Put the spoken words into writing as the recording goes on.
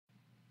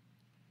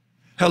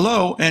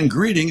Hello and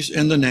greetings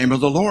in the name of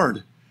the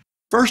Lord.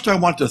 First, I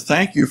want to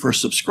thank you for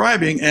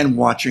subscribing and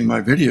watching my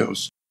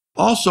videos.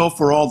 Also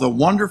for all the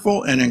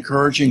wonderful and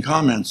encouraging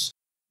comments.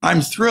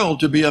 I'm thrilled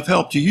to be of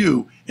help to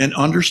you in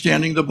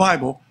understanding the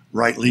Bible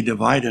rightly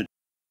divided.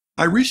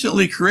 I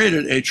recently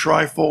created a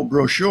tri-fold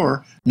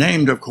brochure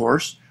named, of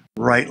course,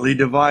 Rightly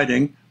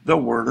Dividing the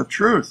Word of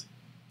Truth.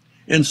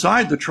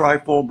 Inside the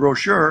tri-fold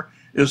brochure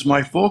is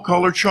my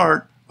full-color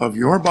chart of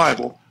your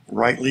Bible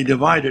rightly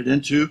divided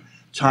into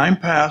time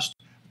past,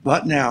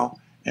 but now,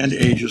 and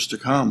ages to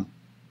come.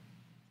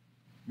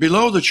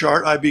 Below the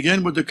chart, I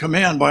begin with the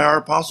command by our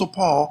Apostle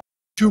Paul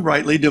to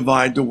rightly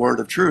divide the word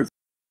of truth.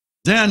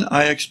 Then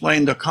I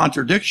explain the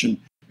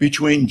contradiction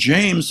between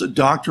James'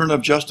 doctrine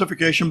of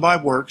justification by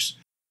works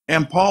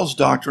and Paul's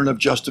doctrine of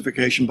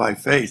justification by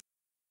faith.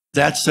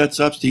 That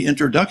sets up the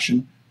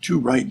introduction to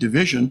right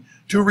division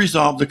to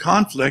resolve the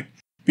conflict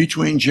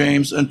between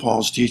James and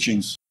Paul's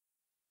teachings.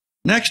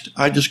 Next,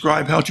 I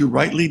describe how to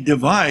rightly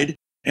divide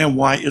and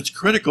why it's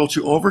critical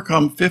to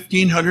overcome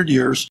 1,500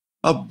 years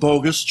of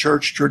bogus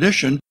church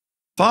tradition,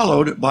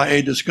 followed by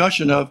a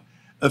discussion of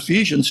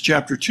Ephesians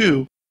chapter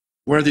 2,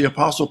 where the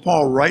Apostle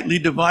Paul rightly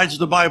divides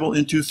the Bible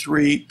into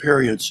 3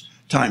 periods: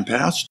 time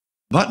past,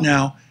 but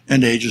now,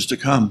 and ages to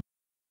come.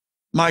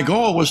 My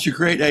goal was to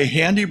create a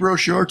handy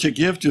brochure to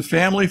give to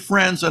family,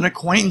 friends, and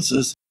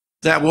acquaintances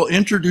that will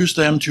introduce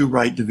them to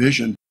right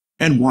division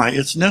and why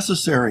it's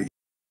necessary.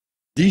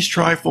 These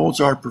trifolds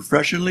are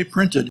professionally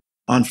printed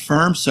on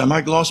firm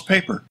semi-gloss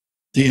paper.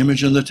 The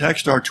image and the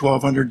text are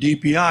 1200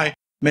 dpi,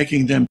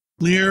 making them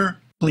clear,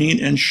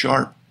 clean, and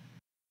sharp.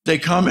 They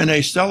come in a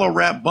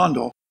celo-wrap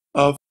bundle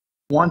of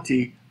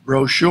 20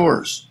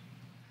 brochures.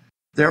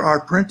 There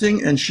are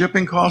printing and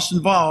shipping costs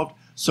involved,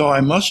 so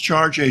I must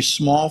charge a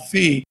small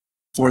fee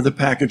for the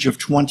package of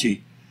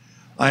 20.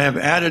 I have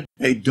added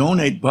a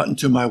donate button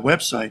to my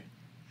website.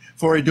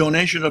 For a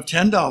donation of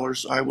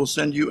 $10, I will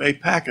send you a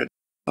packet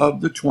of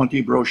the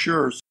 20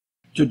 brochures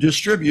to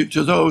distribute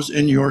to those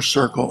in your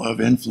circle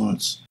of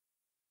influence.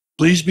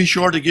 Please be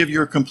sure to give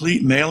your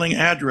complete mailing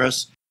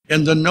address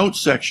in the notes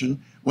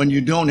section when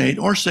you donate,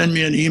 or send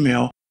me an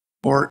email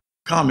or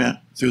comment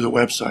through the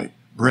website,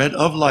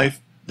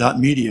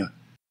 breadoflife.media.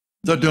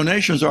 The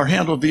donations are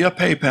handled via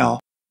PayPal,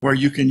 where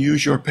you can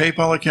use your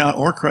PayPal account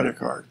or credit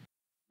card.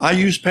 I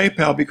use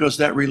PayPal because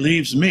that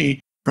relieves me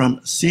from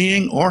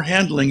seeing or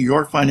handling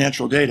your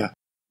financial data,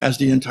 as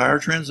the entire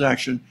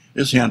transaction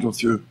is handled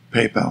through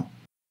PayPal.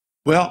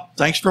 Well,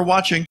 thanks for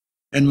watching,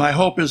 and my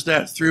hope is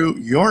that through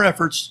your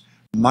efforts,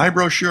 my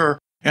brochure,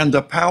 and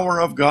the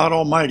power of God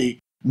Almighty,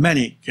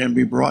 many can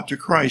be brought to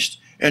Christ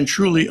and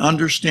truly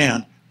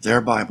understand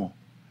their Bible.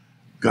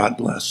 God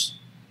bless.